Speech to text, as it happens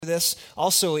this.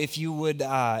 Also, if you would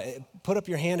put up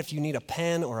your hand if you need a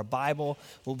pen or a Bible,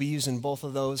 we'll be using both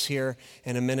of those here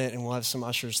in a minute, and we'll have some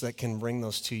ushers that can bring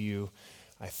those to you,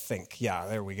 I think. Yeah,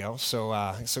 there we go. So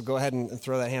go ahead and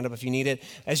throw that hand up if you need it.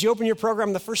 As you open your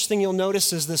program, the first thing you'll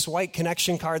notice is this white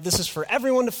connection card. This is for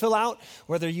everyone to fill out,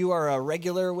 whether you are a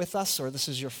regular with us or this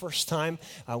is your first time.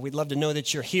 We'd love to know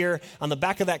that you're here. On the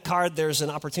back of that card, there's an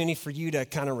opportunity for you to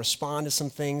kind of respond to some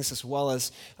things, as well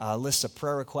as lists of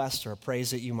prayer requests or a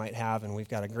praise that you might have. And we've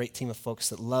got a great team of folks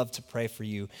that love to pray for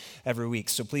you every week.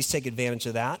 So please take advantage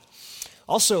of that.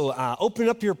 Also, open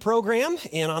up your program,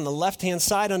 and on the left-hand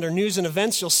side under News and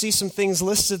Events, you'll see some things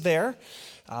listed there.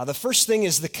 The first thing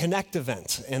is the Connect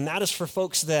event, and that is for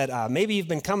folks that maybe you've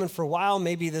been coming for a while,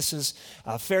 maybe this is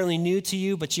fairly new to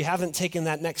you, but you haven't taken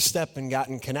that next step and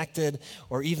gotten connected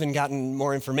or even gotten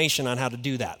more information on how to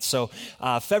do that. So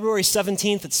February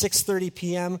 17th at 6:30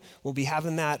 p.m., we'll be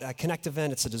having that Connect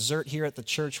event. It's a dessert here at the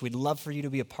church. We'd love for you to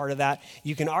be a part of that.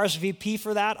 You can RSVP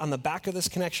for that on the back of this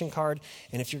connection card,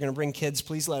 and if you're going to bring kids,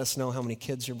 please let us know how many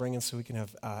kids you're bringing so we can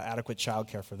have adequate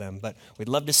childcare for them. But we'd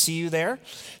love to see you there.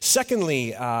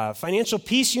 Secondly, Financial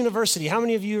Peace University. How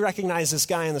many of you recognize this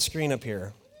guy on the screen up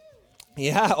here?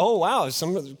 Yeah. Oh, wow.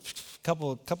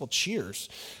 Couple cheers.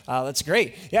 That's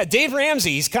great. Yeah, Dave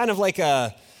Ramsey. He's kind of like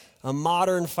a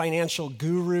modern financial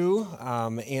guru,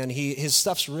 and his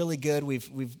stuff's really good.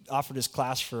 We've offered his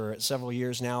class for several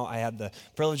years now. I had the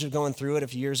privilege of going through it a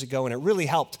few years ago, and it really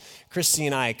helped Christy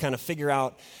and I kind of figure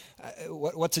out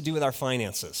what to do with our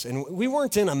finances. And we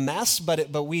weren't in a mess,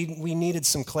 but we needed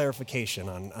some clarification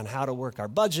on how to work our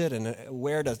budget and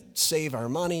where to save our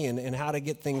money and how to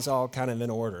get things all kind of in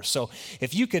order. So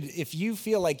if you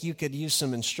feel like you could use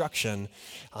some instruction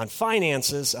on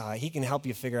finances, he can help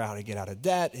you figure out how to get out of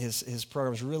debt. His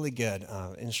program's really good.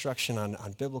 Instruction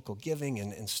on biblical giving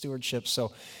and stewardship.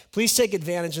 So please take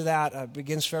advantage of that. It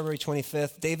begins February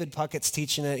 25th. David Puckett's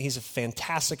teaching it. He's a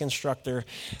fantastic instructor.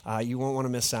 You won't want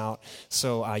to miss out.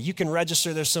 So you can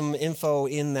register. There's some info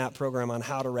in that program on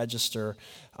how to register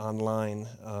online,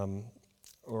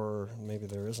 or maybe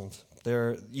there isn't.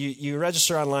 You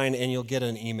register online and you'll get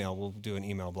an email. We'll do an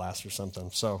email blast or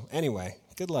something. So anyway,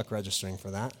 good luck registering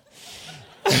for that.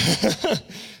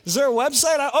 Is there a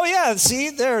website? Oh yeah, see,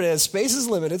 there it is. Space is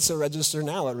limited, so register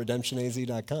now at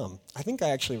redemptionaz.com. I think I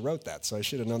actually wrote that, so I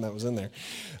should have known that was in there.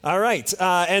 All right,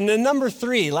 and then number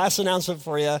 3, last announcement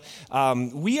for you.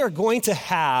 We are going to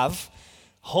have,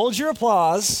 hold your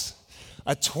applause,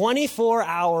 a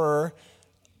 24-hour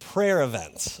prayer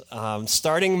event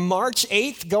starting March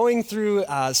 8th, going through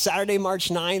Saturday, March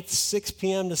 9th, 6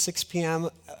 p.m. to 6 p.m.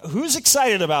 Who's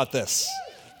excited about this?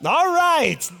 All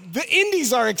right, the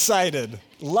Indies are excited.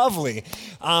 Lovely.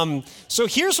 So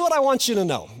here's what I want you to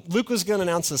know. Luke was going to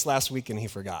announce this last week and he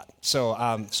forgot. So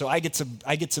I get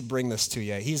to bring this to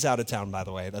you. He's out of town, by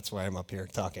the way. That's why I'm up here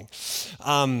talking.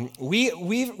 We're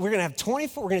going to have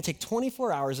 24. We're going to take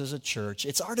 24 hours as a church.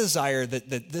 It's our desire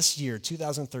that this year,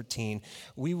 2013,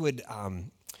 we would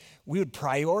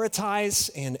prioritize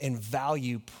and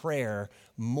value prayer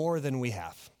more than we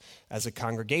have as a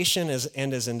congregation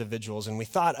and as individuals. And we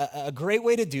thought a great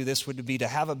way to do this would be to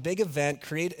have a big event,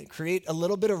 create a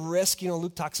little bit of risk. You know,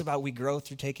 Luke talks about we grow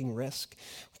through taking risk.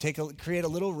 Create a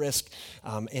little risk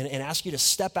and ask you to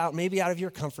step out, maybe out of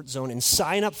your comfort zone, and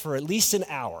sign up for at least an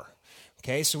hour.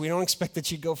 Okay, so we don't expect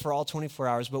that you go for all 24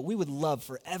 hours, but we would love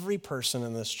for every person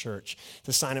in this church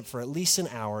to sign up for at least an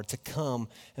hour to come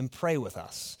and pray with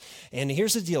us. And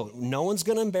here's the deal. No one's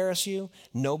going to embarrass you.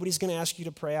 Nobody's going to ask you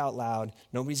to pray out loud.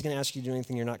 Nobody's going to ask you to do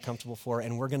anything you're not comfortable for,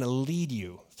 and we're going to lead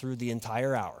you through the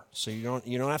entire hour. So you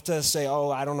don't have to say,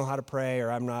 oh, I don't know how to pray,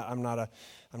 or I'm not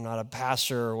a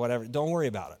pastor or whatever. Don't worry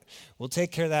about it. We'll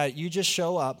take care of that. You just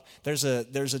show up. There's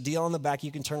a deal on the back.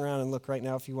 You can turn around and look right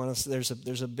now if you want to.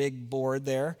 There's a big board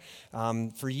there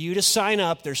for you to sign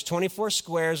up. There's 24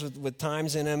 squares with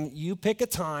times in them. You pick a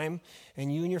time,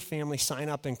 and you and your family sign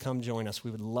up and come join us. We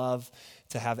would love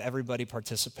to have everybody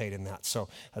participate in that. So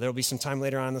there will be some time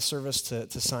later on in the service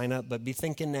to sign up, but be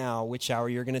thinking now which hour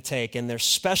you're going to take. And there's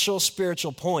special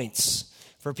spiritual points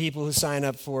for people who sign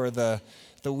up for the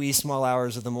wee small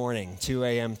hours of the morning, 2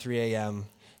 a.m., 3 a.m.,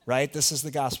 right? This is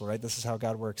the gospel, right? This is how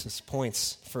God works. It's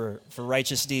points for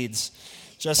righteous deeds.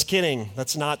 Just kidding.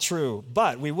 That's not true.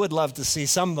 But we would love to see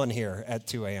someone here at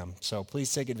 2 a.m. So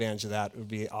please take advantage of that. It would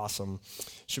be awesome.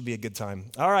 Should be a good time.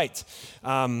 All right.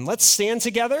 Let's stand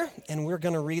together, and we're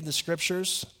going to read the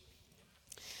scriptures.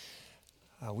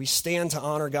 We stand to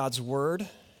honor God's word,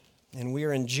 and we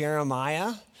are in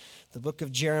Jeremiah, the book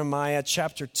of Jeremiah,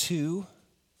 chapter 2.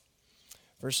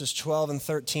 Verses 12 and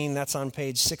 13, that's on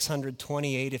page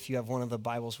 628 if you have one of the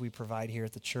Bibles we provide here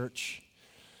at the church.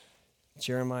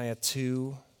 Jeremiah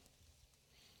 2,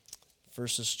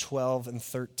 verses 12 and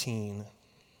 13.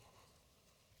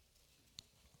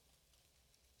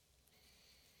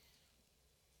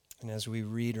 And as we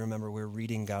read, remember, we're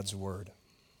reading God's word.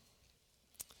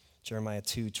 Jeremiah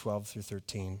 2, 12 through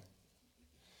 13.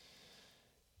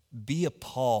 Be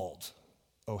appalled,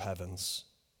 O heavens,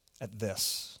 at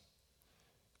this.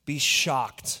 Be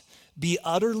shocked. Be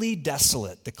utterly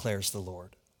desolate, declares the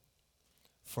Lord.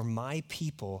 For my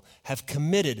people have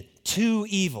committed two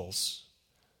evils.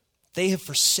 They have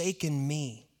forsaken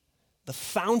me, the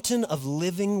fountain of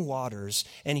living waters,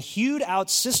 and hewed out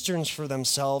cisterns for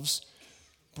themselves,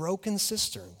 broken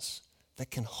cisterns that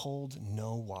can hold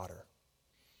no water.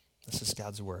 This is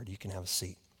God's word. You can have a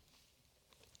seat.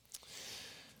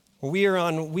 Well, we are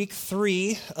on week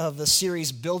 3 of the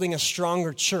series, Building a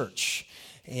Stronger Church.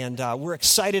 And we're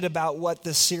excited about what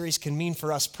this series can mean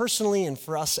for us personally and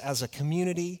for us as a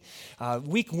community.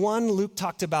 Week 1, Luke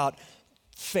talked about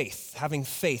faith, having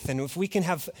faith. And if we can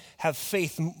have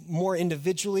faith more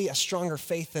individually, a stronger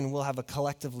faith, then we'll have a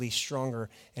collectively stronger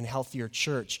and healthier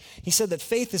church. He said that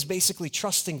faith is basically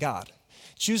trusting God,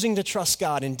 choosing to trust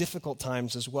God in difficult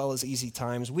times as well as easy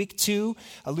times. Week 2,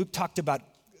 Luke talked about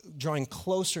drawing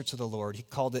closer to the Lord. He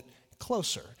called it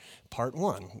Closer, part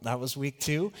 1. That was week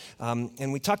 2.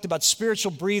 And we talked about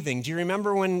spiritual breathing. Do you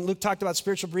remember when Luke talked about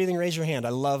spiritual breathing? Raise your hand. I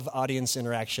love audience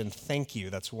interaction. Thank you.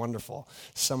 That's wonderful.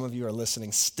 Some of you are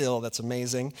listening still. That's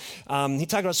amazing. He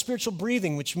talked about spiritual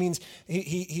breathing, which means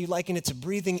he likened it to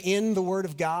breathing in the Word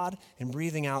of God and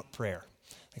breathing out prayer.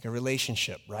 Like a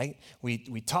relationship, right?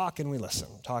 We talk and we listen,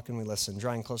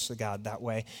 drawing close to God that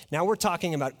way. Now we're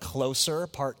talking about Closer,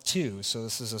 part 2. So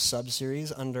this is a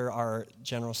sub-series under our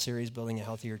general series, Building a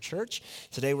Healthier Church.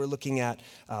 Today we're looking at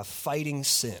fighting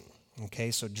sin.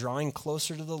 Okay, so drawing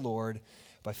closer to the Lord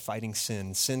by fighting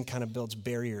sin. Sin kind of builds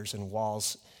barriers and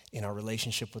walls in our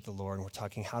relationship with the Lord, and we're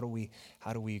talking how do we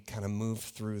kind of move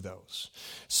through those.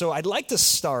 So I'd like to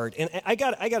start, and I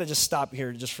got to just stop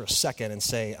here just for a second and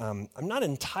say I'm not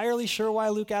entirely sure why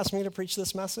Luke asked me to preach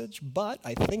this message, but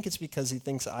I think it's because he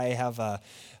thinks I have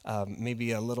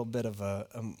maybe a little bit of a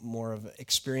more of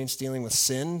experience dealing with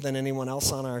sin than anyone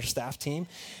else on our staff team.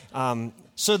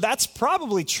 So that's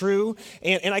probably true,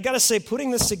 and I got to say,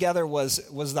 putting this together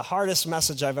was the hardest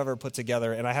message I've ever put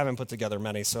together, and I haven't put together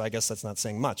many, so I guess that's not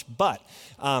saying much. But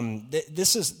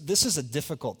this is a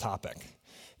difficult topic.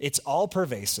 It's all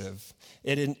pervasive.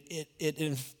 It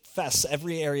infests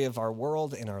every area of our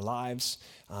world and our lives.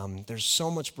 There's so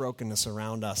much brokenness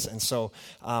around us, and so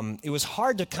it was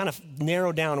hard to kind of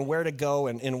narrow down where to go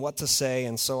and what to say,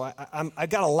 and so I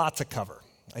got a lot to cover.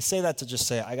 I say that to just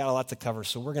say I got a lot to cover,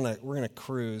 so we're gonna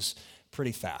cruise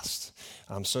pretty fast.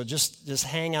 So just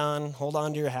hang on, hold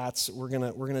on to your hats. We're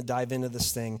gonna dive into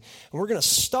this thing, and we're gonna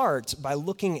start by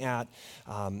looking at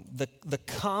the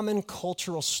common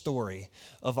cultural story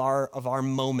of our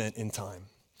moment in time.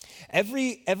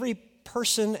 Every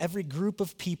person, every group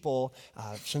of people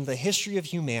from the history of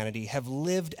humanity have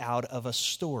lived out of a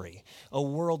story, a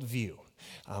worldview.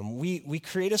 We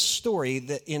create a story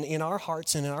that in our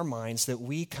hearts and in our minds that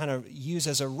we kind of use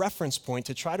as a reference point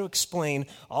to try to explain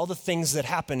all the things that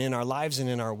happen in our lives and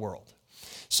in our world.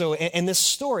 So, and this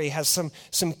story has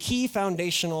some key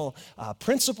foundational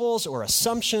principles or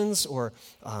assumptions or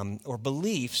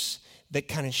beliefs that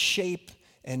kind of shape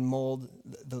and mold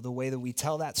the way that we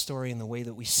tell that story and the way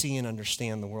that we see and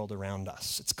understand the world around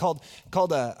us. It's called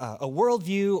a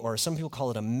worldview, or some people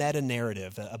call it a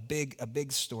meta-narrative, a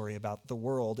big story about the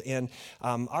world. And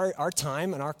our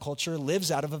time and our culture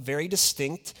lives out of a very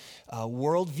distinct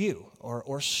worldview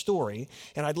or story.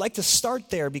 And I'd like to start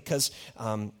there because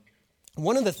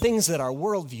one of the things that our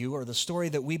worldview, or the story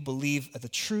that we believe, the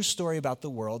true story about the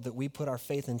world that we put our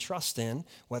faith and trust in,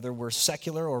 whether we're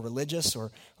secular or religious or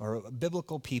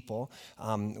biblical people,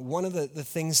 one of the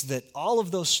things that all of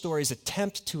those stories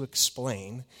attempt to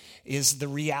explain is the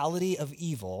reality of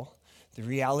evil, the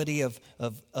reality of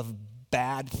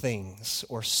bad things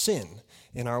or sin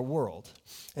in our world.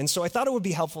 And so I thought it would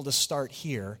be helpful to start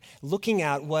here, looking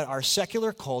at what our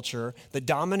secular culture, the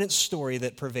dominant story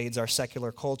that pervades our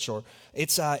secular culture,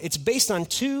 it's based on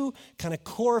 2 kind of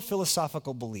core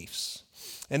philosophical beliefs.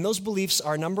 And those beliefs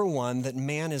are, number 1, that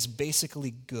man is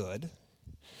basically good,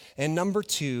 and number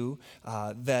 2,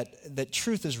 that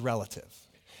truth is relative.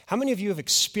 How many of you have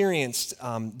experienced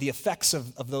the effects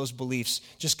of those beliefs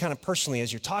just kind of personally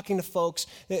as you're talking to folks?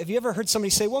 Have you ever heard somebody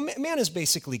say, well, man is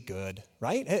basically good,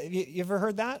 right? You ever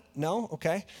heard that? No?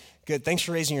 Okay, good. Thanks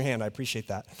for raising your hand. I appreciate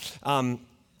that.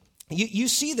 You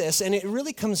see this, and it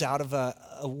really comes out of a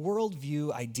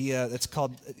worldview idea that's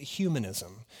called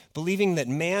humanism, believing that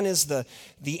man is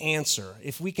the answer.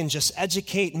 If we can just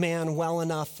educate man well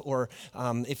enough, or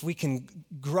if we can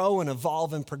grow and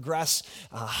evolve and progress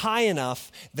high enough,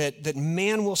 that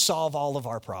man will solve all of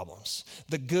our problems.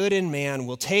 The good in man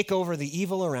will take over the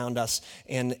evil around us,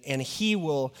 and he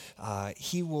will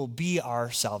be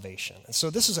our salvation. And so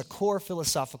this is a core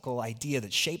philosophical idea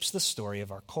that shapes the story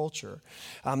of our culture.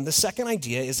 The second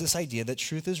idea is this idea that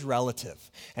truth is relative.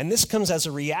 And this comes as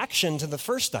a reaction to the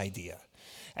first idea.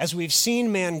 As we've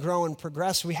seen man grow and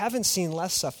progress, we haven't seen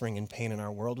less suffering and pain in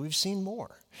our world, we've seen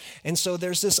more. And so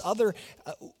there's this other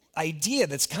idea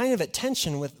that's kind of at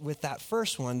tension with that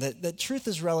first one, that truth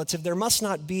is relative. There must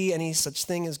not be any such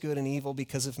thing as good and evil,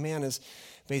 because if man is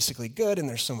basically good and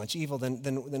there's so much evil,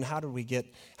 then how do we get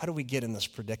in this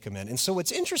predicament? And so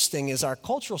what's interesting is our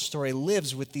cultural story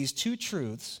lives with these two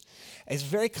truths. It's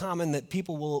very common that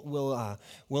people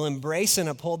will embrace and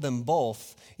uphold them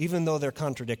both, even though they're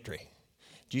contradictory.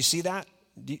 Do you see that?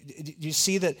 Do you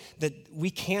see that we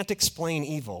can't explain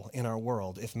evil in our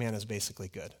world if man is basically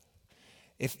good?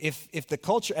 If the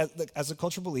culture, as the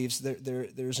culture believes,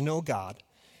 there's no God,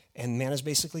 and man is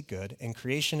basically good, and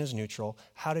creation is neutral,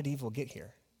 how did evil get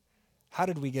here? How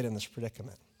did we get in this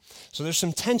predicament? So there's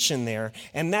some tension there,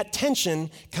 and that tension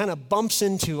kind of bumps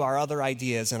into our other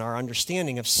ideas and our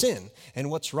understanding of sin and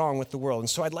what's wrong with the world. And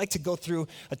so I'd like to go through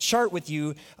a chart with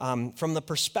you from the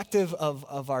perspective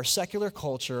of our secular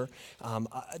culture,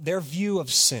 their view of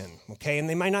sin, okay? And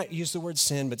they might not use the word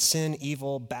sin, but sin,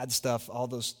 evil, bad stuff, all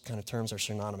those kind of terms are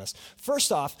synonymous.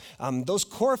 First off, those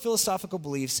core philosophical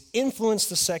beliefs influence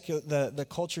the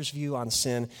culture's view on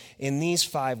sin in these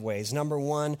 5 ways. Number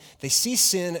 1, they see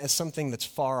sin as something that's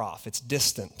far off. It's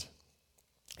distant.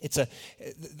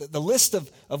 The list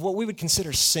of what we would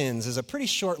consider sins is a pretty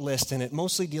short list, and it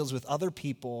mostly deals with other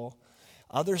people,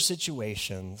 other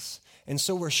situations, and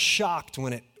so we're shocked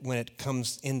when it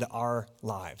comes into our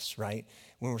lives, right?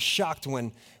 When we're shocked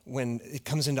when it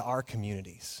comes into our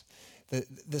communities.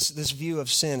 This view of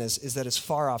sin is that it's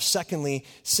far off. Secondly,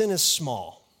 sin is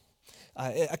small.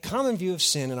 A common view of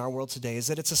sin in our world today is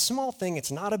that it's a small thing,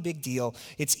 it's not a big deal,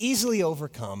 it's easily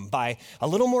overcome by a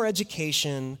little more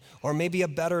education, or maybe a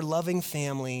better loving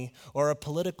family, or a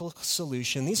political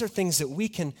solution. These are things that we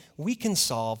can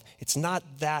solve. It's not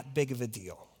that big of a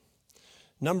deal.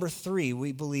 Number 3,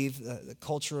 we believe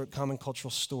the common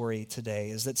cultural story today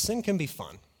is that sin can be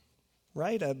fun.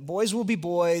 Right? Boys will be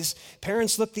boys.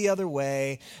 Parents look the other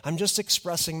way. I'm just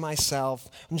expressing myself.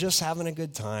 I'm just having a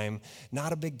good time.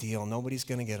 Not a big deal. Nobody's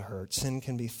going to get hurt. Sin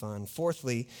can be fun.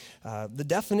 Fourthly, the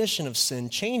definition of sin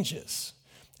changes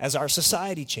as our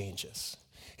society changes.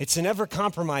 It's an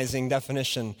ever-compromising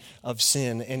definition of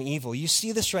sin and evil. You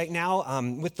see this right now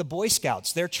with the Boy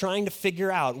Scouts. They're trying to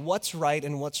figure out what's right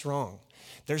and what's wrong.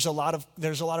 There's a lot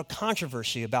of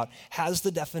controversy about, has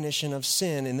the definition of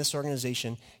sin in this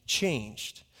organization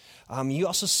changed? You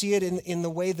also see it in the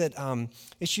way that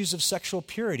issues of sexual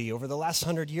purity over the last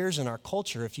 100 years in our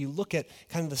culture, if you look at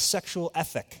kind of the sexual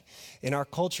ethic in our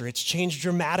culture, it's changed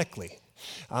dramatically.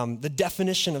 The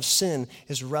definition of sin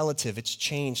is relative. It's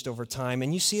changed over time.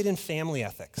 And you see it in family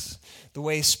ethics, the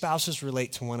way spouses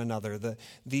relate to one another,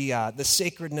 the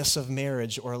sacredness of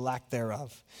marriage or lack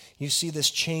thereof. You see this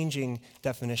changing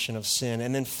definition of sin.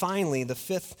 And then finally, the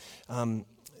fifth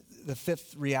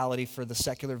reality for the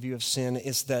secular view of sin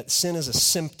is that sin is a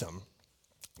symptom,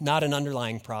 not an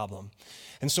underlying problem.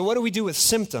 And so what do we do with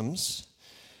symptoms?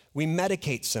 We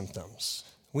medicate symptoms.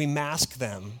 We mask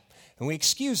them, and we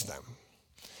excuse them.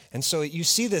 And so you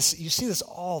see this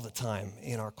all the time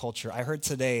in our culture. I heard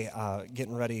today,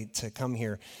 getting ready to come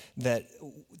here, that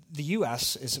the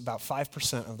U.S. is about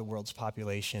 5% of the world's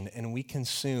population, and we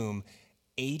consume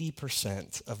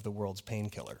 80% of the world's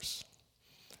painkillers.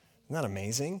 Isn't that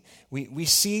amazing? We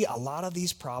see a lot of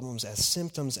these problems as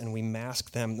symptoms, and we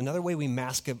mask them. Another way we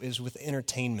mask it is with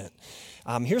entertainment.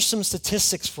 Here's some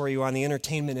statistics for you on the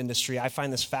entertainment industry. I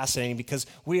find this fascinating because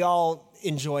we all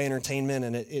enjoy entertainment,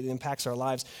 and it impacts our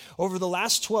lives. Over the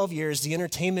last 12 years, the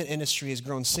entertainment industry has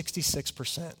grown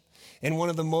 66%. In one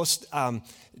of the most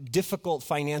difficult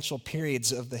financial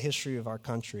periods of the history of our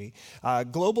country.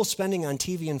 Global spending on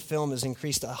TV and film has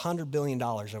increased $100 billion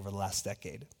over the last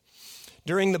decade.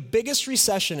 During the biggest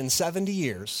recession in 70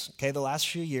 years, the last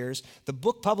few years, the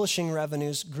book publishing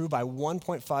revenues grew by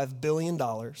 $1.5 billion.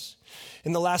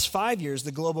 In the last 5 years,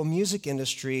 the global music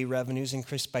industry revenues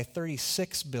increased by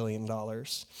 $36 billion.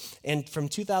 And from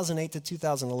 2008 to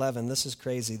 2011, this is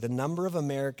crazy, the number of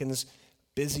Americans,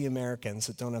 busy Americans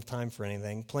that don't have time for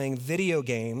anything, playing video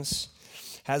games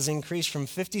has increased from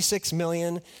 56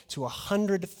 million to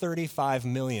 135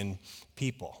 million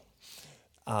people.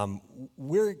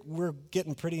 We're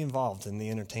getting pretty involved in the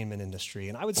entertainment industry,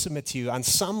 and I would submit to you, on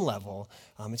some level,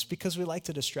 it's because we like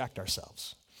to distract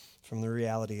ourselves from the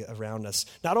reality around us.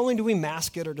 Not only do we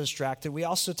mask it or distract it, we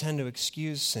also tend to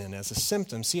excuse sin as a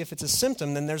symptom. See, if it's a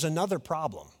symptom, then there's another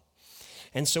problem.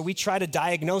 And so we try to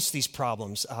diagnose these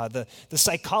problems. The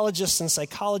psychologists and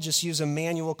psychologists use a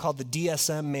manual called the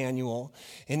DSM manual.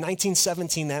 In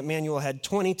 1917, that manual had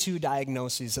 22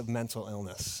 diagnoses of mental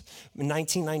illness. In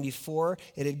 1994,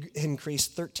 it had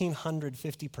increased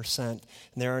 1,350%, and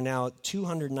there are now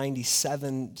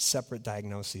 297 separate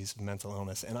diagnoses of mental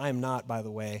illness. And I am not, by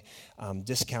the way,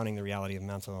 discounting the reality of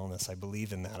mental illness. I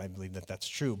believe in that. I believe that that's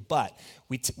true. But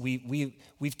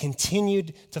we've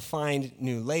continued to find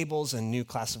new labels and new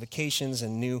classifications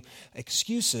and new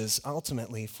excuses,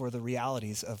 ultimately, for the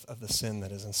realities of the sin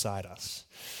that is inside us.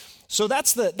 So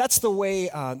that's the way,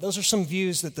 those are some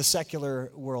views that the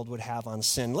secular world would have on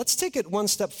sin. Let's take it one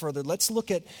step further. Let's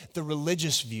look at the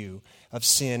religious view of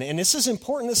sin. And this is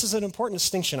important. This is an important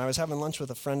distinction. I was having lunch with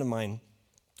a friend of mine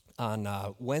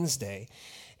on Wednesday,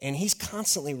 and he's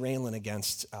constantly railing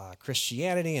against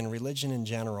Christianity and religion in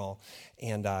general.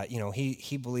 And,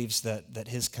 he believes that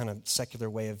his kind of secular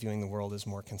way of viewing the world is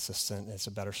more consistent. It's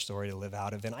a better story to live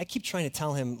out of. And I keep trying to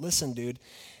tell him, listen, dude,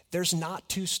 there's not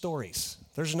two stories.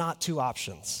 There's not two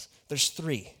options. There's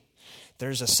three.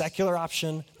 There's a secular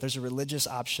option, there's a religious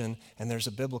option, and there's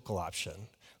a biblical option,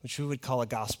 which we would call a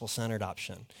gospel-centered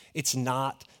option. It's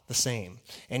not the same.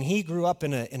 And he grew up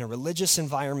in a religious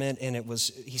environment, and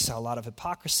he saw a lot of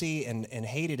hypocrisy and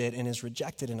hated it and is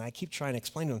rejected. And I keep trying to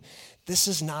explain to him,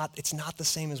 it's not the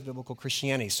same as biblical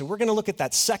Christianity. So we're going to look at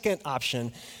that second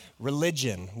option,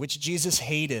 religion, which Jesus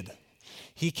hated.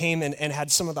 He came and had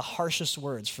some of the harshest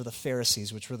words for the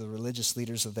Pharisees, which were the religious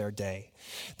leaders of their day.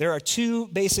 There are two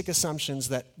basic assumptions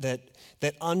that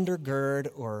undergird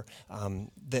or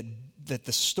that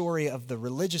the story of the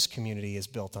religious community is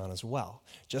built on as well.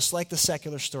 Just like the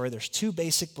secular story, there's two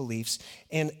basic beliefs,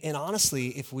 and honestly,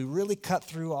 if we really cut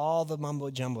through all the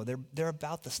mumbo jumbo, they're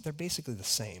about this. They're basically the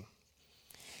same.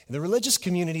 The religious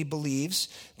community believes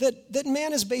that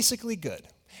man is basically good.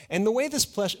 And the way this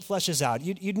fleshes out,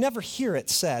 you'd never hear it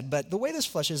said, but the way this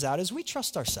fleshes out is we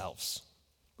trust ourselves.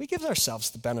 We give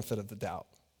ourselves the benefit of the doubt,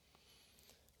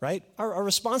 right? Our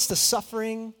response to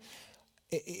suffering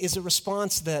is a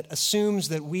response that assumes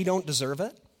that we don't deserve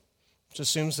it, which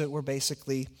assumes that we're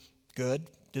basically good,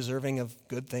 deserving of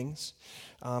good things.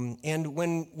 And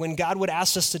when God would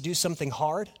ask us to do something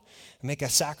hard, make a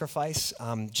sacrifice,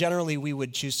 generally we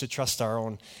would choose to trust our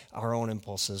own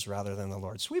impulses rather than the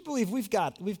Lord's. So we believe we've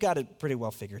got it pretty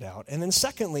well figured out. And then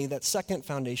secondly, that second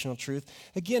foundational truth,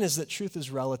 again, is that truth is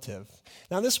relative.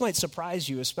 Now this might surprise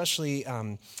you, especially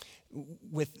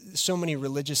with so many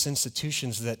religious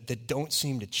institutions that don't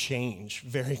seem to change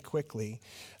very quickly.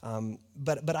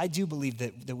 But I do believe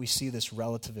that we see this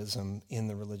relativism in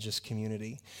the religious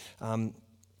community.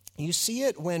 You see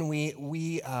it when we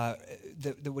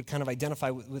that would kind of identify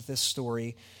with this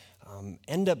story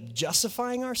end up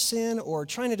justifying our sin or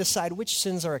trying to decide which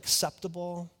sins are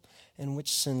acceptable and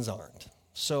which sins aren't.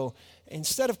 So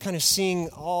instead of kind of seeing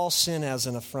all sin as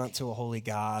an affront to a holy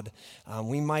God,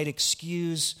 we might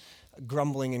excuse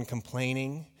grumbling and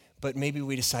complaining, but maybe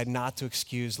we decide not to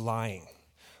excuse lying.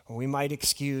 Or we might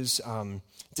excuse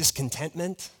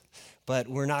discontentment, but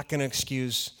we're not going to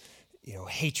excuse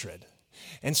hatred.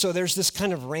 And so there's this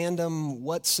kind of random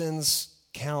what sins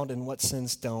count and what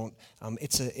sins don't.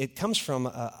 It comes from,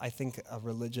 I think, a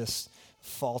religious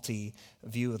faulty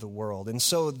view of the world. And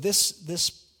so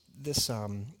this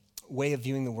way of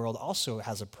viewing the world also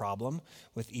has a problem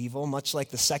with evil, much like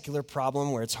the secular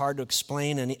problem where it's hard to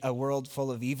explain a world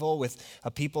full of evil with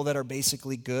a people that are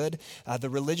basically good. The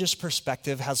religious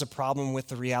perspective has a problem with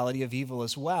the reality of evil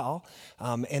as well,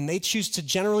 and they choose to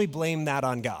generally blame that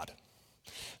on God.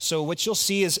 So what you'll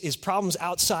see is problems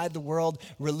outside the world.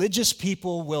 Religious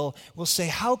people will say,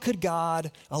 how could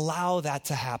God allow that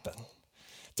to happen?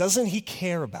 Doesn't he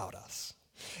care about us?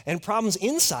 And problems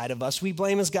inside of us, we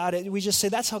blame as God. We just say,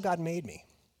 that's how God made me.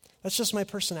 That's just my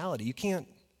personality. You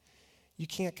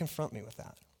can't confront me with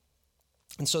that.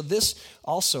 And so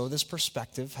this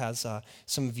perspective has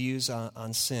some views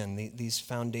on sin. These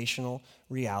foundational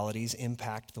realities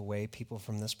impact the way people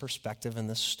from this perspective and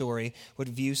this story would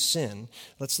view sin.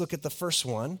 Let's look at the first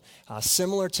one.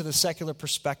 Similar to the secular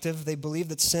perspective, they believe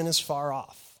that sin is far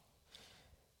off.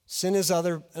 Sin is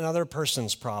another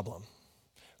person's problem.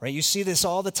 Right? You see this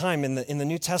all the time in the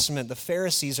New Testament. The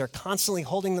Pharisees are constantly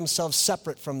holding themselves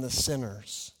separate from the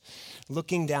sinners.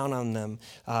 looking down on them.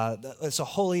 It's a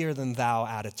holier-than-thou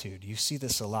attitude. You see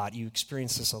this a lot. You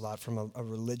experience this a lot from a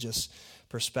religious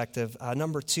perspective.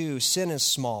 Number 2, sin is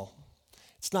small.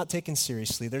 It's not taken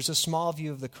seriously. There's a small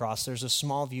view of the cross. There's a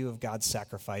small view of God's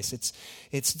sacrifice.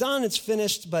 It's done. It's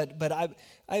finished. But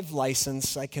I've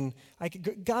license.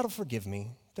 God will forgive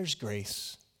me. There's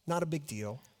grace. Not a big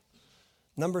deal.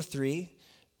 Number 3,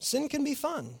 sin can be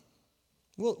fun.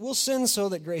 We'll sin so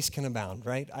that grace can abound,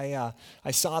 right?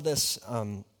 I saw this.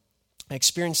 I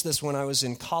experienced this when I was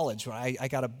in college. When I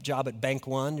got a job at Bank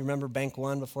One. You remember Bank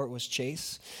One before it was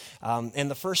Chase? And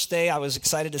the first day I was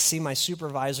excited to see my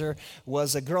supervisor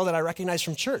was a girl that I recognized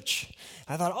from church.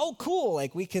 I thought, oh, cool,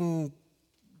 like we can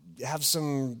have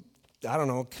some, I don't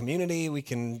know, community. We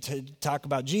can talk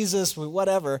about Jesus,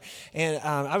 whatever. And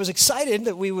I was excited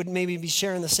that we would maybe be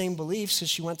sharing the same beliefs because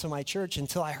she went to my church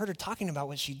until I heard her talking about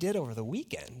what she did over the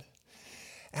weekend.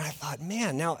 And I thought,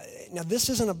 man, now this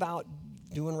isn't about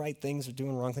doing right things or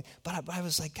doing wrong things. But I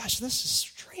was like, gosh, this is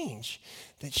strange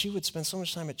that she would spend so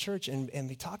much time at church and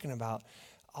be talking about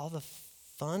all the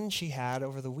fun she had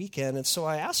over the weekend. And so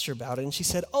I asked her about it, and she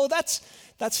said, oh,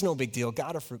 that's no big deal.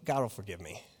 God will forgive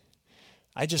me.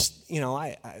 I just,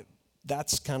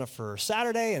 that's kind of for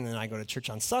Saturday, and then I go to church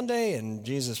on Sunday, and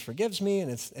Jesus forgives me, and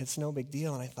it's no big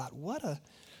deal. And I thought, what a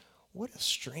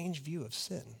strange view of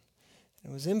sin. It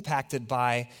was impacted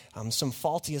by some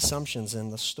faulty assumptions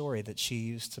in the story that she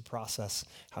used to process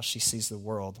how she sees the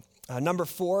world. Number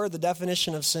 4, the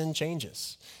definition of sin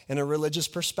changes in a religious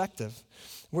perspective,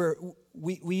 where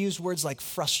we use words like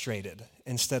frustrated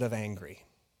instead of angry.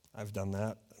 I've done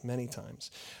that many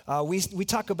times. We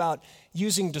talk about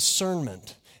using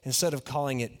discernment instead of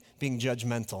calling it being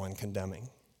judgmental and condemning.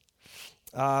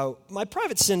 My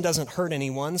private sin doesn't hurt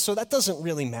anyone, so that doesn't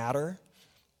really matter.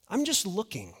 I'm just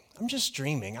looking. I'm just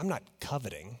dreaming. I'm not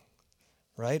coveting,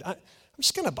 right? I'm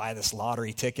just going to buy this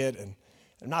lottery ticket and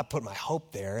not put my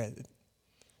hope there.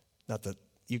 Not that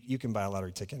you can buy a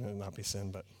lottery ticket and it not be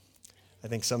sin, but I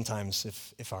think sometimes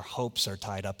if our hopes are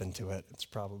tied up into it, it's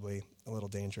probably a little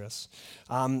dangerous.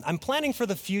 I'm planning for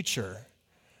the future,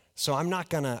 so I'm not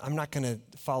gonna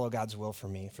follow God's will for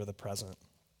me for the present.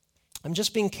 I'm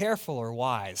just being careful or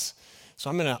wise,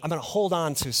 so I'm gonna hold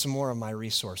on to some more of my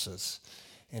resources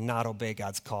and not obey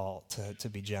God's call to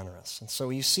be generous. And so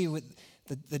you see,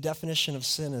 the definition of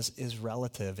sin is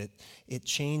relative. It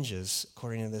changes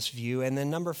according to this view. And then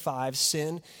number 5,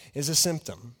 sin is a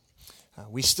symptom.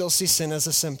 We still see sin as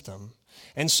a symptom.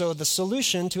 And so the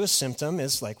solution to a symptom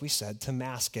is, like we said, to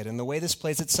mask it. And the way this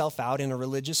plays itself out in a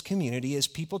religious community is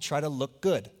people try to look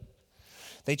good.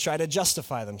 They try to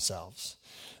justify themselves.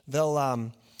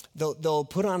 They'll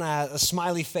put on a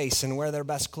smiley face and wear their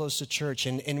best clothes to church.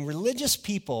 And religious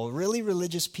people, really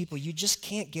religious people, you just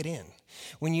can't get in.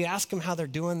 When you ask them how they're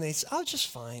doing, they say, oh, just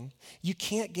fine. You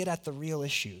can't get at the real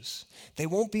issues. They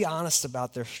won't be honest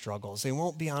about their struggles. They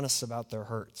won't be honest about their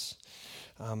hurts.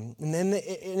 And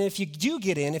if you do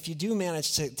get in, if you do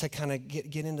manage to kind of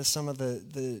get into some of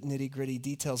the nitty-gritty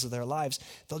details of their lives,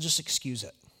 they'll just excuse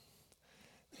it.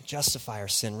 Justify our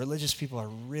sin. Religious people are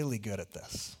really good at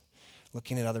this.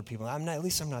 Looking at other people, at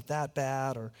least I'm not that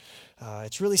bad, or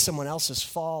it's really someone else's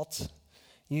fault.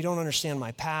 You don't understand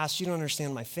my past. You don't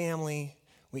understand my family.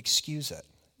 We excuse it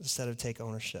instead of take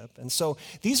ownership. And so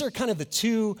these are kind of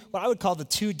what I would call the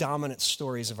two dominant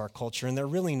stories of our culture, and they're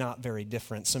really not very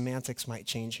different. Semantics might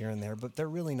change here and there, but they're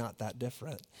really not that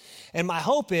different. And my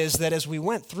hope is that as we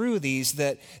went through these,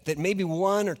 that maybe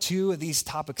one or two of these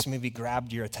topics maybe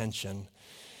grabbed your attention.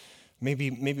 Maybe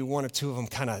one or two of them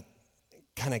kind of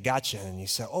got you, and you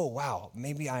said, oh, wow,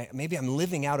 maybe I'm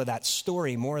living out of that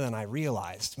story more than I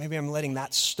realized. Maybe I'm letting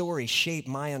that story shape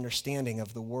my understanding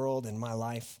of the world and my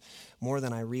life more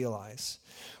than I realize.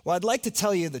 Well, I'd like to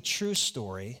tell you the true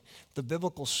story, the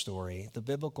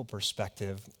biblical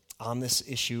perspective on this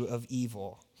issue of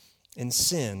evil and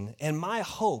sin. And my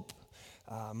hope,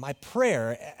 my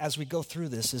prayer as we go through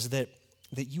this is that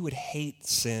you would hate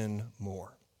sin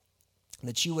more,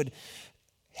 that you would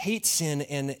hate sin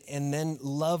and then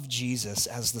love Jesus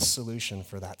as the solution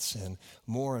for that sin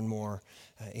more and more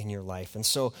in your life. And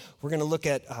so we're going to look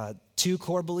at two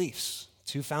core beliefs,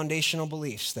 two foundational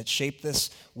beliefs that shape this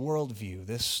worldview,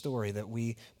 this story that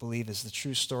we believe is the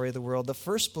true story of the world. The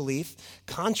first belief,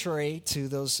 contrary to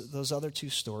those other two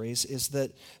stories, is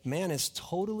that man is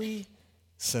totally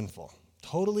sinful,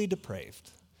 totally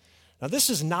depraved. Now, this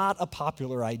is not a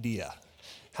popular idea.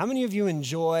 How many of you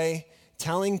enjoy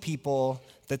telling people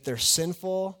that they're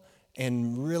sinful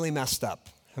and really messed up?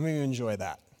 How many of you enjoy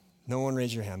that? No one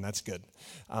raise your hand. That's good.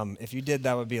 If you did,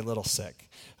 that would be a little sick.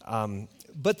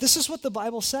 But this is what the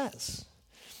Bible says.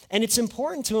 And it's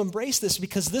important to embrace this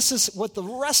because this is what the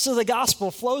rest of the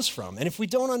gospel flows from. And if we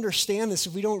don't understand this,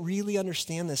 if we don't really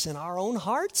understand this in our own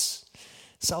hearts,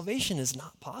 salvation is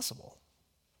not possible.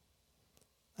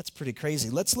 That's pretty crazy.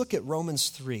 Let's look at Romans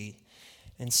 3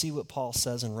 and see what Paul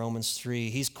says in Romans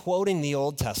 3. He's quoting the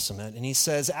Old Testament, and he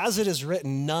says, "As it is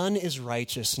written, none is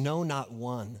righteous, no, not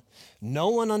one. No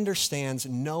one understands,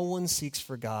 no one seeks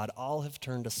for God. All have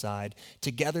turned aside.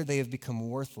 Together they have become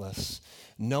worthless.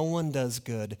 No one does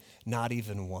good, not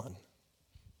even one."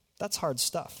 That's hard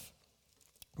stuff.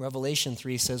 Revelation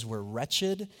 3 says we're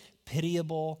wretched,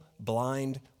 pitiable,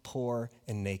 blind, poor,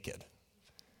 and naked.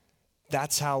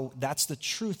 That's the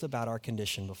truth about our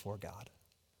condition before God.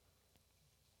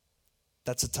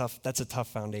 That's a tough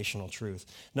foundational truth.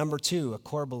 Number 2, a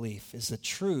core belief is that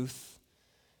truth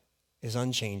is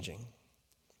unchanging.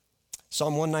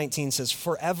 Psalm 119 says,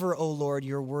 "Forever, O Lord,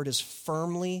 your word is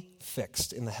firmly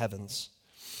fixed in the heavens."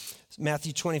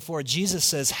 Matthew 24, Jesus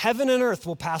says, "Heaven and earth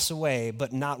will pass away,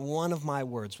 but not one of my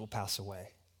words will pass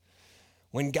away."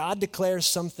 When God declares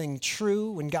something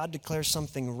true, when God declares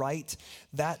something right,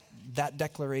 that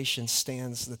declaration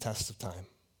stands the test of time.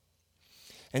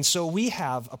 And so we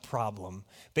have a problem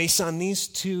based on these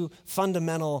two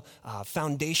fundamental,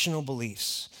 foundational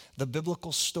beliefs, the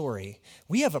biblical story.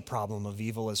 We have a problem of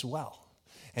evil as well.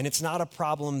 And it's not a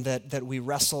problem that we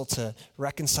wrestle to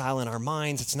reconcile in our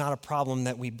minds. It's not a problem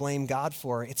that we blame God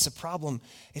for. It's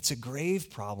a grave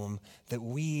problem that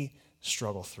we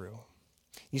struggle through.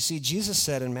 You see, Jesus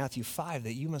said in Matthew 5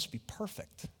 that you must be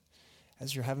perfect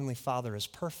as your heavenly Father is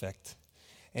perfect.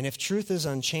 And if truth is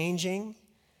unchanging,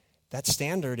 that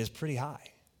standard is pretty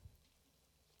high.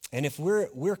 And if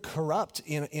we're corrupt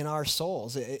in our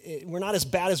souls, we're not as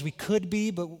bad as we could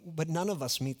be, but none of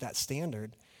us meet that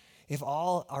standard. If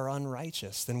all are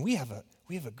unrighteous, then we have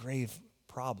a grave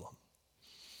problem.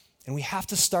 And we have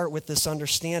to start with this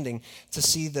understanding to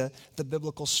see the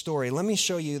biblical story. Let me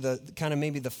show you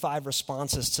maybe the 5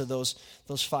 responses to those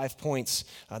 5 points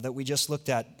that we just looked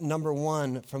at. Number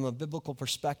 1, from a biblical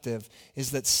perspective, is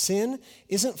that sin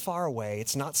isn't far away.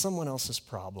 It's not someone else's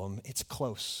problem. It's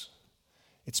close.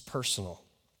 It's personal.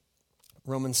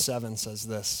 Romans 7 says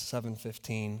this,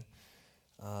 7:15.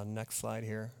 Next slide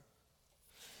here.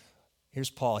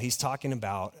 Here's Paul. He's talking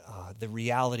about the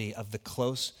reality of the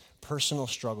close personal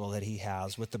struggle that he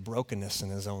has with the brokenness in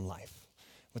his own life,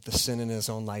 with the sin in his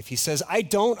own life. He says, "I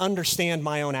don't understand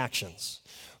my own actions,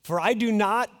 for I do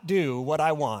not do what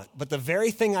I want, but the very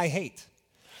thing I hate.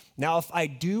 Now, if I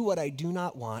do what I do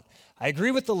not want, I agree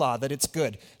with the law that it's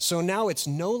good. So now it's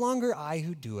no longer I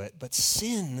who do it, but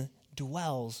sin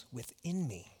dwells within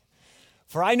me.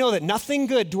 For I know that nothing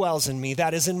good dwells in me,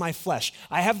 that is in my flesh.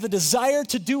 I have the desire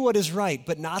to do what is right,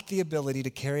 but not the ability to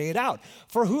carry it out.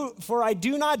 For I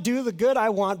do not do the good I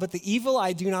want, but the evil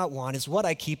I do not want is what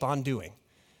I keep on doing."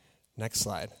 Next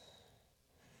slide.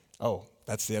 Oh,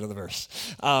 that's the end of the verse.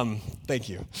 Thank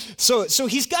you. So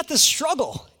he's got this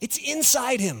struggle. It's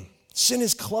inside him. Sin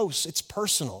is close. It's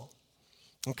personal.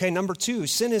 Okay, number 2,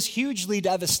 sin is hugely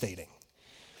devastating.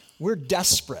 We're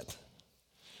desperate.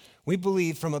 We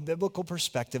believe from a biblical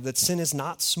perspective that sin is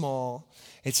not small.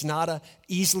 It's not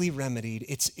easily remedied.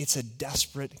 It's a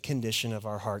desperate condition of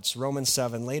our hearts. Romans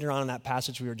 7, later on in that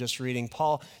passage we were just reading,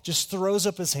 Paul just throws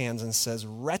up his hands and says,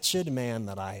 "Wretched man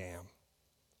that I am,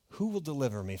 who will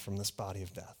deliver me from this body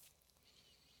of death?"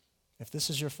 If this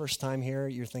is your first time here,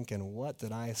 you're thinking, what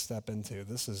did I step into?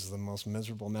 This is the most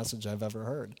miserable message I've ever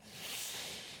heard.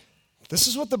 This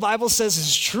is what the Bible says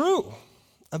is true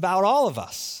about all of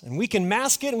us. And we can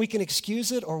mask it and we can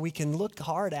excuse it, or we can look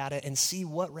hard at it and see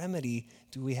what remedy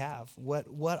do we have. What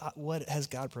has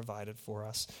God provided for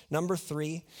us? Number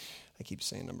 3, I keep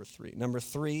saying number 3. Number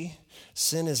 3,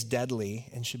 sin is deadly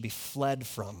and should be fled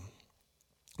from.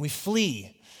 We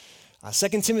flee.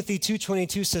 2 Timothy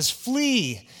 2:22 says,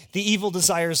 "Flee the evil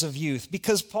desires of youth,"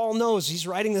 because Paul knows, he's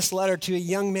writing this letter to a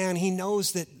young man, he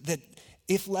knows that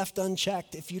if left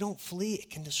unchecked, if you don't flee, it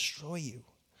can destroy you.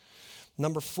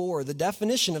 Number 4, the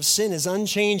definition of sin is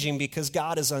unchanging because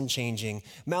God is unchanging.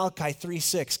 Malachi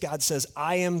 3:6, God says,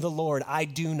 "I am the Lord, I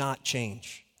do not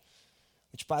change,"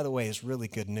 which, by the way, is really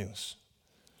good news.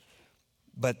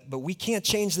 But we can't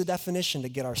change the definition to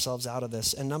get ourselves out of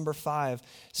this. And number 5,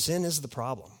 sin is the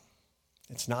problem.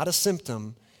 It's not a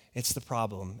symptom, it's the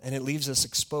problem. And it leaves us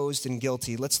exposed and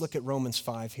guilty. Let's look at Romans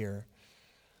 5 here.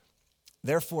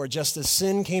 "Therefore, just as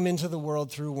sin came into the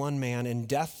world through one man, and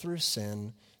death through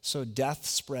sin, so death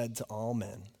spread to all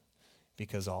men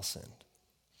because all sinned."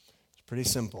 It's pretty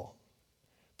simple,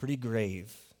 pretty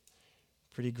grave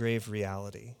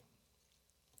reality.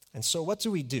 And so what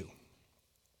do we do?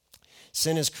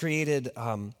 Sin has created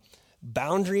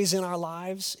boundaries in our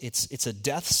lives. It's a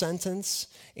death sentence.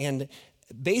 And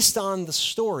based on the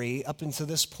story up until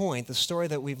this point, the story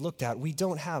that we've looked at, we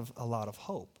don't have a lot of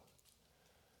hope.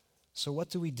 So what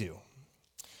do?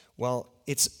 Well,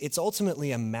 it's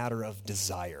ultimately a matter of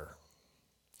desire.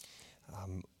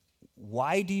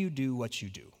 Why do you do what you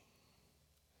do?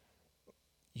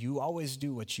 You always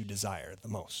do what you desire the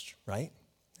most, right?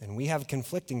 And we have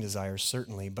conflicting desires,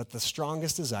 certainly, but the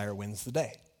strongest desire wins the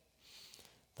day.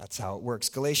 That's how it works.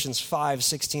 Galatians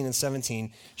 5:16 and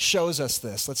 17 shows us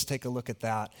this. Let's take a look at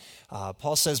that.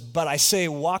 Paul says, "But I say,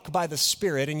 walk by the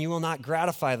Spirit, and you will not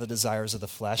gratify the desires of the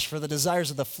flesh, for the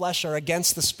desires of the flesh are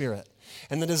against the Spirit,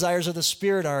 and the desires of the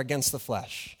Spirit are against the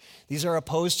flesh. These are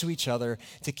opposed to each other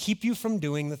to keep you from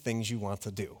doing the things you want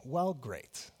to do." Well,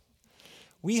 great.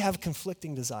 We have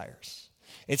conflicting desires.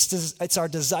 It's our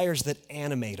desires that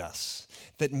animate us,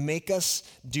 that make us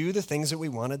do the things that we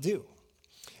want to do.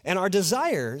 And our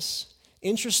desires,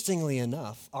 interestingly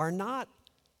enough, are not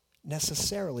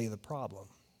necessarily the problem.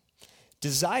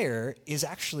 Desire is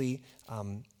actually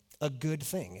a good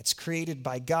thing. It's created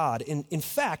by God. In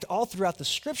fact, all throughout the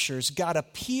scriptures, God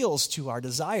appeals to our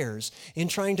desires in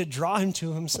trying to draw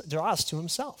us to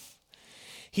himself.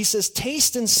 He says,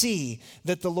 "Taste and see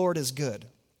that the Lord is good."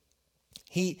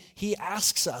 He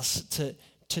asks us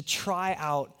to try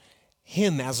out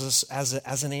him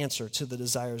as an answer to the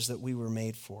desires that we were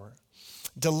made for.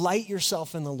 Delight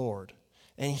yourself in the Lord,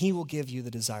 and he will give you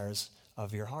the desires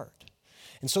of your heart.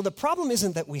 And so the problem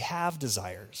isn't that we have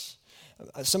desires.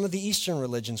 Some of the Eastern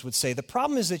religions would say the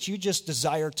problem is that you just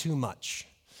desire too much.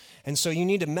 And so you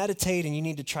need to meditate and you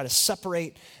need to try to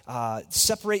separate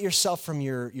yourself from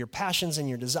your passions and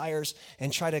your desires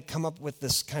and try to come up with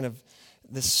this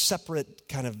separate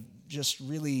kind of just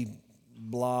really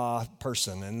blah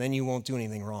person, and then you won't do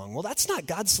anything wrong. Well, that's not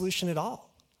God's solution at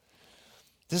all.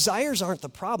 Desires aren't the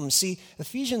problem. See,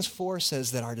 Ephesians 4 says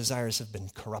that our desires have been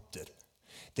corrupted.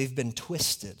 They've been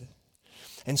twisted.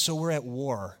 And so we're at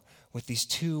war with these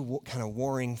two kind of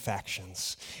warring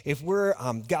factions. If we're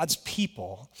God's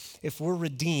people, if we're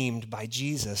redeemed by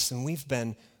Jesus, and we've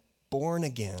been born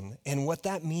again, and what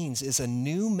that means is a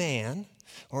new man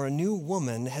or a new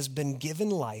woman has been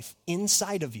given life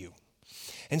inside of you.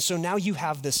 And so now you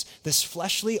have this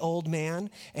fleshly old man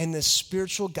and this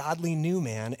spiritual godly new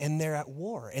man, and they're at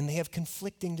war, and they have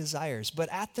conflicting desires. But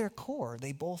at their core,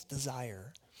 they both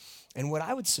desire. And what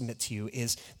I would submit to you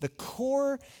is the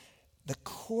core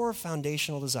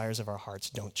foundational desires of our hearts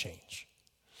don't change.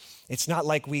 It's not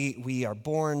like we are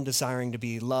born desiring to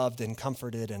be loved and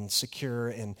comforted and secure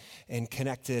and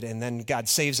connected, and then God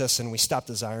saves us and we stop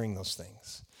desiring those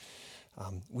things.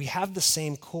 We have the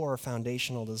same core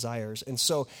foundational desires. And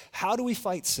so how do we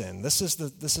fight sin? This is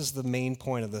the main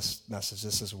point of this message.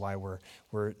 This is why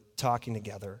we're talking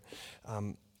together.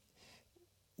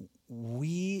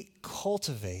 We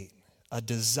cultivate a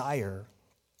desire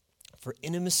for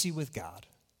intimacy with God,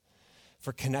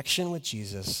 for connection with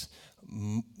Jesus,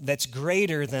 that's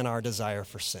greater than our desire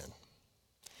for sin.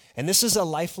 And this is a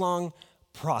lifelong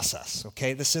process,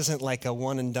 okay? This isn't like a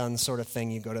one and done sort of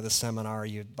thing. You go to the seminar,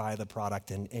 you buy the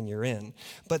product, and you're in.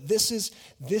 But this is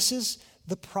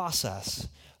the process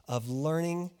of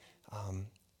learning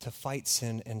to fight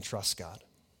sin and trust God.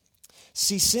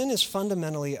 See, sin is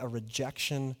fundamentally a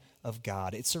rejection of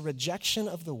God. It's a rejection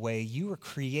of the way you were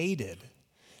created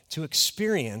to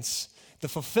experience the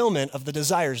fulfillment of the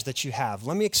desires that you have.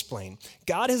 Let me explain.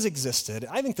 God has existed.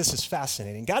 I think this is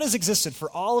fascinating. God has existed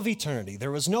for all of eternity.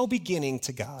 There was no beginning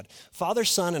to God. Father,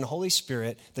 Son, and Holy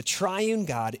Spirit, the triune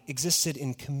God, existed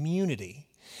in community,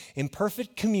 in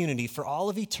perfect community for all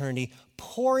of eternity,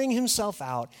 pouring himself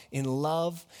out in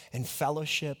love and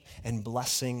fellowship and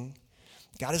blessing.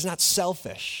 God is not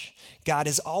selfish. God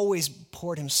has always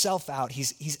poured himself out.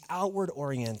 He's outward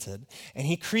oriented, and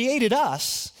he created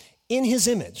us in his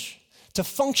image to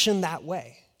function that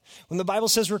way. When the Bible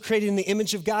says we're created in the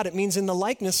image of God, it means in the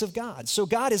likeness of God. So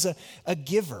God is a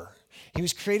giver. He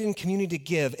was created in community to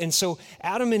give. And so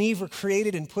Adam and Eve were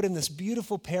created and put in this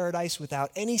beautiful paradise without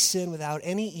any sin, without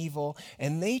any evil,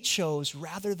 and they chose,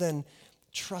 rather than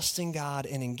trusting God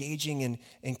and engaging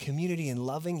in community and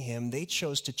loving him, they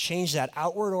chose to change that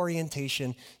outward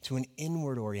orientation to an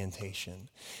inward orientation.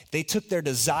 They took their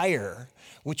desire,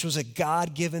 which was a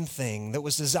God-given thing that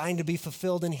was designed to be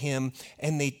fulfilled in him,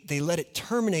 and they let it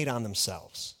terminate on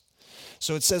themselves.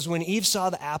 So it says when Eve saw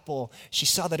the apple, she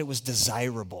saw that it was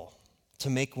desirable to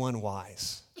make one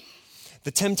wise.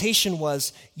 The temptation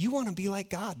was, you want to be like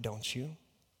God, don't you?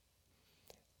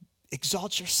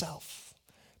 Exalt yourself.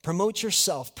 Promote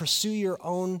yourself, pursue your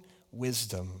own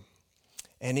wisdom.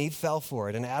 And Eve fell for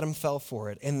it, and Adam fell for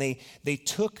it. And they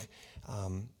took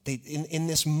in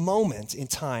this moment in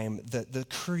time, the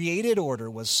created order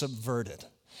was subverted.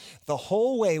 The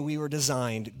whole way we were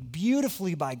designed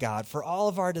beautifully by God for all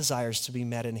of our desires to be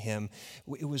met in him,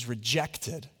 it was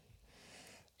rejected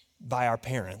by our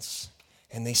parents.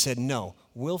 And they said, no,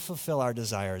 we'll fulfill our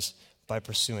desires by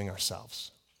pursuing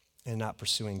ourselves and not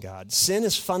pursuing God. Sin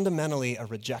is fundamentally a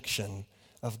rejection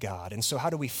of God. And so how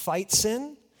do we fight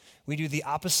sin? We do the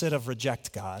opposite of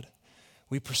reject God.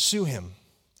 We pursue him.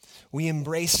 We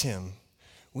embrace him.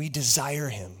 We desire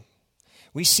him.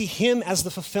 We see him as the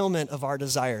fulfillment of our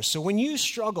desires. So when you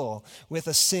struggle with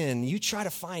a sin, you try to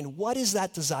find what is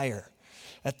that desire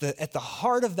at the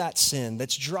heart of that sin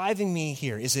that's driving me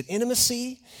here. Is it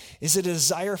intimacy? Is it a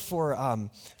desire for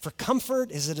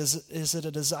comfort? Is it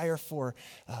a desire for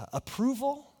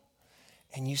approval?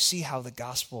 And you see how the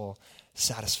gospel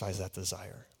satisfies that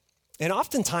desire. And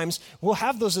oftentimes, we'll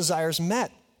have those desires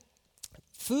met.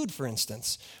 Food, for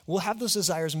instance, we'll have those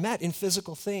desires met in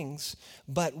physical things,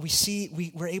 but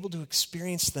we're able to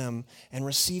experience them and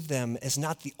receive them as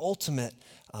not the ultimate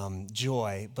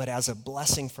joy, but as a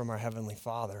blessing from our Heavenly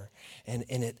Father. And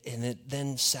it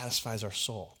then satisfies our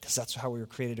soul, because that's how we were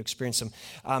created to experience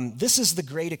them. This is the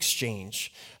great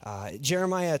exchange.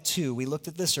 Jeremiah 2, we looked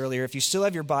at this earlier. If you still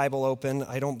have your Bible open,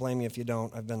 I don't blame you if you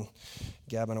don't. I've been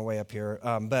gabbing away up here.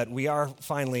 But we are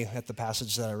finally at the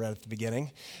passage that I read at the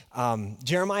beginning.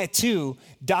 Jeremiah 2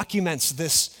 documents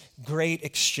this great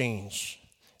exchange,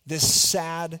 this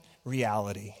sad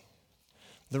reality,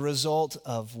 the result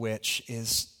of which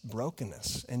is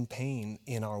brokenness and pain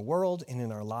in our world and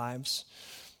in our lives.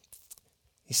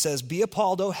 He says, "Be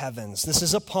appalled, O heavens." This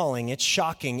is appalling. It's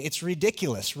shocking. It's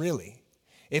ridiculous, really.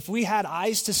 If we had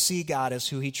eyes to see God as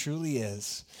who he truly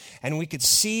is, and we could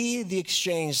see the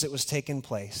exchange that was taking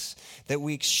place, that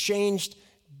we exchanged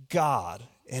God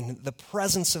and the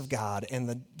presence of God and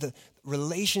the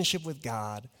relationship with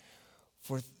God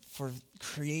for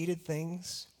created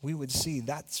things, we would see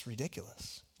that's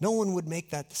ridiculous. No one would make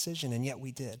that decision, and yet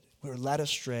we did. We were led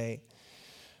astray.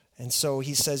 And so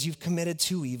he says, you've committed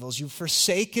two evils. You've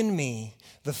forsaken me,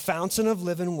 the fountain of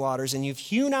living waters, and you've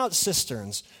hewn out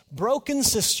cisterns, broken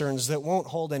cisterns that won't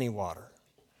hold any water.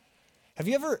 Have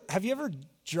you ever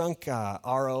drunk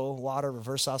RO water,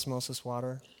 reverse osmosis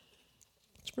water?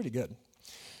 It's pretty good.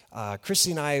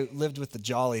 Christy and I lived with the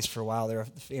Jollies for a while. They're a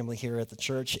family here at the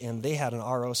church, and they had an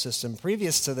RO system.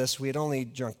 Previous to this, we had only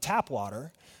drunk tap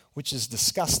water, which is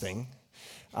disgusting,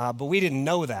 but we didn't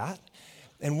know that.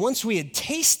 And once we had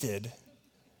tasted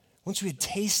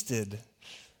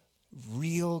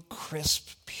real, crisp,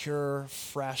 pure,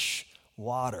 fresh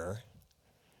water,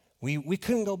 we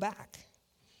couldn't go back.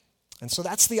 And so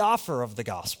that's the offer of the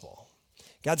gospel.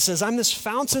 God says, I'm this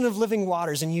fountain of living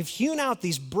waters, and you've hewn out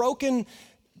these broken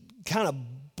kind of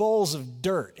bowls of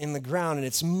dirt in the ground, and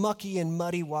it's mucky and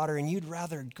muddy water, and you'd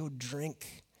rather go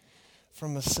drink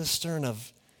from a cistern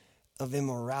of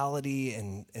immorality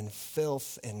and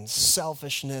filth and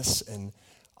selfishness and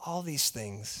all these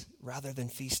things rather than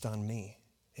feast on me.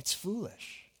 It's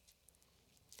foolish.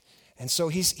 And so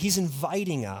he's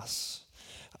inviting us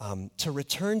to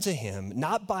return to him,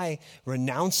 not by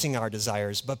renouncing our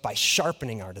desires, but by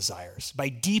sharpening our desires, by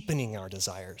deepening our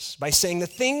desires, by saying the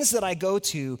things that I go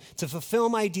to fulfill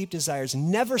my deep desires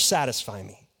never satisfy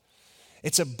me.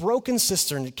 It's a broken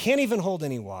cistern. It can't even hold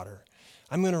any water.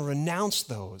 I'm going to renounce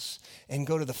those and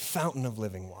go to the fountain of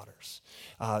living waters.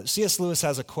 C.S. Lewis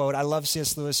has a quote. I love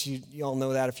C.S. Lewis. You all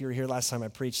know that. If you were here last time I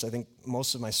preached, I think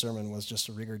most of my sermon was just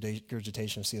a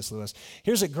regurgitation of C.S. Lewis.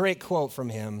 Here's a great quote from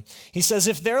him. He says,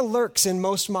 if there lurks in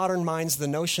most modern minds the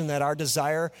notion that our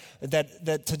desire,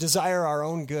 that to desire our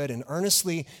own good and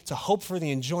earnestly to hope for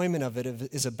the enjoyment of it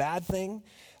is a bad thing,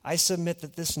 I submit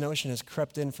that this notion has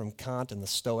crept in from Kant and the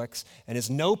Stoics and is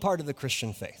no part of the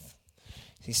Christian faith.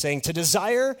 He's saying to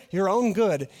desire your own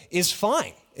good is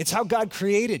fine. It's how God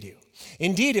created you.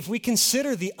 Indeed, if we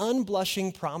consider the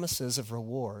unblushing promises of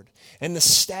reward and the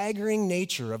staggering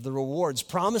nature of the rewards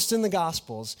promised in the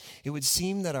Gospels, it would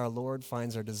seem that our Lord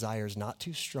finds our desires not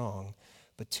too strong,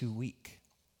 but too weak.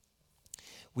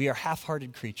 We are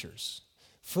half-hearted creatures,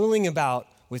 fooling about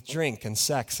with drink and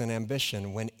sex and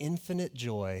ambition when infinite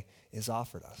joy is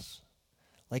offered us.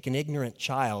 Like an ignorant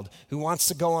child who wants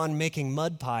to go on making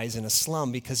mud pies in a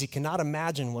slum because he cannot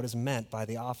imagine what is meant by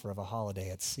the offer of a holiday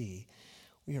at sea,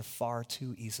 we are far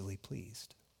too easily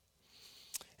pleased.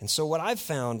 And so what I've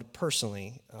found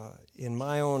personally in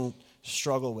my own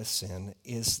struggle with sin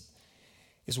is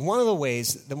one of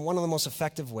the most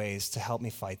effective ways to help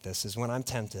me fight this is when I'm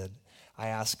tempted, I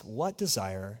ask, what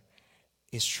desire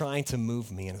is trying to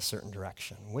move me in a certain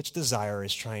direction? Which desire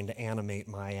is trying to animate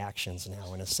my actions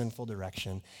now in a sinful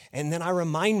direction? And then I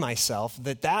remind myself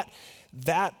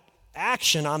that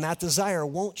action on that desire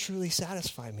won't truly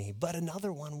satisfy me, but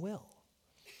another one will.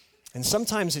 And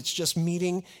sometimes it's just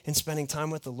meeting and spending time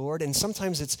with the Lord, and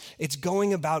sometimes it's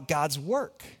going about God's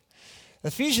work.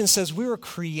 Ephesians says we were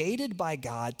created by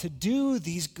God to do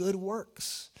these good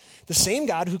works. The same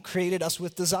God who created us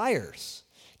with desires.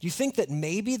 Do you think that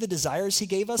maybe the desires he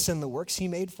gave us and the works he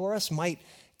made for us might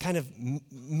kind of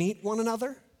meet one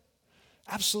another?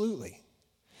 Absolutely.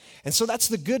 And so that's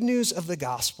the good news of the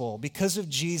gospel. Because of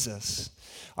Jesus,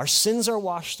 our sins are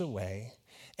washed away,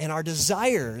 and our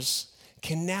desires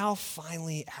can now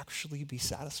finally actually be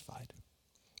satisfied.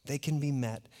 They can be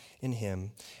met in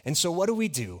him. And so what do we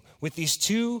do with these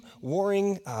two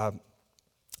warring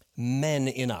men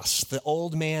in us, the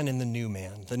old man and the new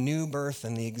man, the new birth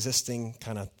and the existing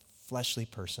kind of fleshly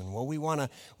person? Well, we want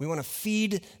to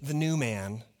feed the new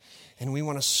man, and we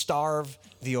want to starve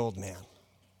the old man.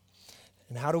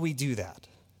 And how do we do that?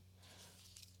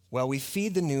 Well, we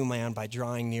feed the new man by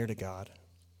drawing near to God,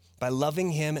 by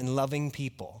loving him and loving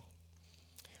people.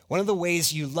 One of the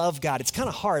ways you love God, it's kind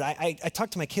of hard. I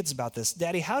talk to my kids about this.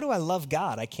 Daddy, how do I love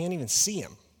God? I can't even see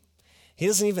him. He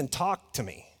doesn't even talk to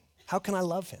me. How can I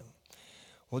love him?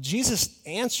 Well, Jesus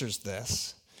answers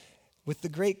this with the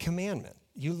great commandment.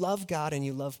 You love God and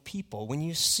you love people. When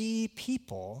you see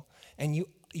people and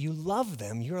you love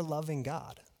them, you're loving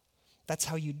God. That's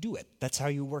how you do it. That's how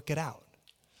you work it out.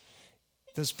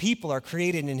 Those people are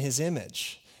created in his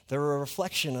image. They're a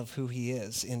reflection of who he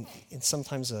is, in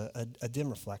sometimes a dim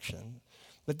reflection.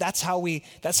 But that's how we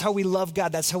love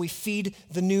God. That's how we feed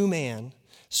the new man.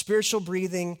 Spiritual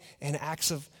breathing and acts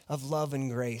of love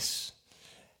and grace.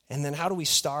 And then how do we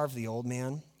starve the old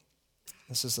man?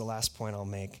 This is the last point I'll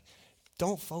make.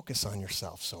 Don't focus on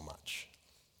yourself so much.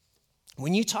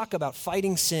 When you talk about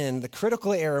fighting sin, the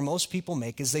critical error most people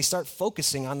make is they start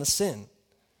focusing on the sin.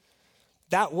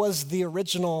 That was the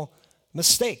original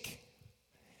mistake.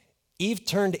 Eve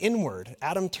turned inward.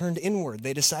 Adam turned inward.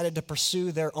 They decided to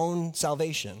pursue their own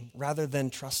salvation rather than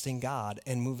trusting God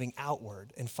and moving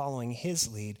outward and following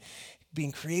his lead,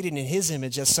 being created in his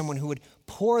image as someone who would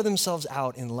pour themselves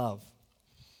out in love.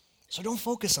 So don't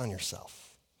focus on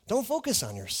yourself. Don't focus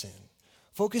on your sin.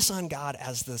 Focus on God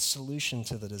as the solution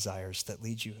to the desires that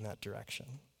lead you in that direction.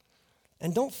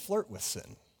 And don't flirt with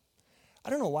sin. I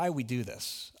don't know why we do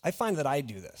this. I find that I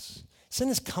do this. Sin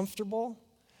is comfortable.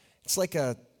 It's like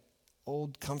a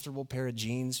old comfortable pair of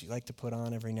jeans you like to put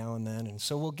on every now and then. And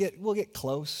so we'll get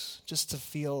close just to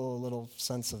feel a little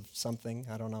sense of something.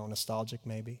 I don't know, nostalgic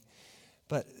maybe.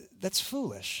 But that's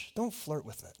foolish. Don't flirt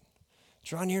with it.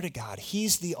 Draw near to God.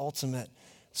 He's the ultimate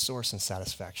source and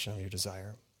satisfaction of your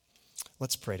desire.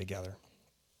 Let's pray together.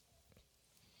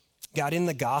 God, in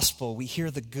the gospel, we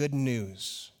hear the good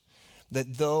news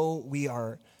that though we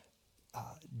are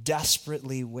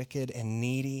desperately wicked and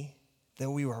needy,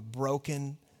 though we are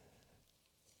broken,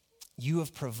 you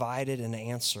have provided an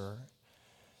answer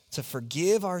to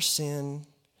forgive our sin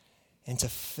and to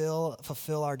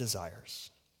fulfill our desires.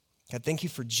 God, thank you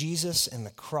for Jesus and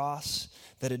the cross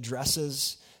that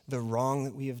addresses the wrong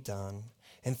that we have done.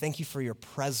 And thank you for your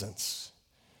presence,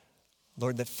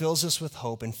 Lord, that fills us with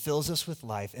hope and fills us with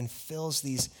life and fills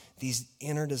these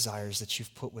inner desires that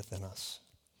you've put within us.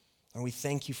 And we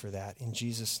thank you for that in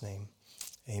Jesus' name.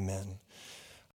 Amen.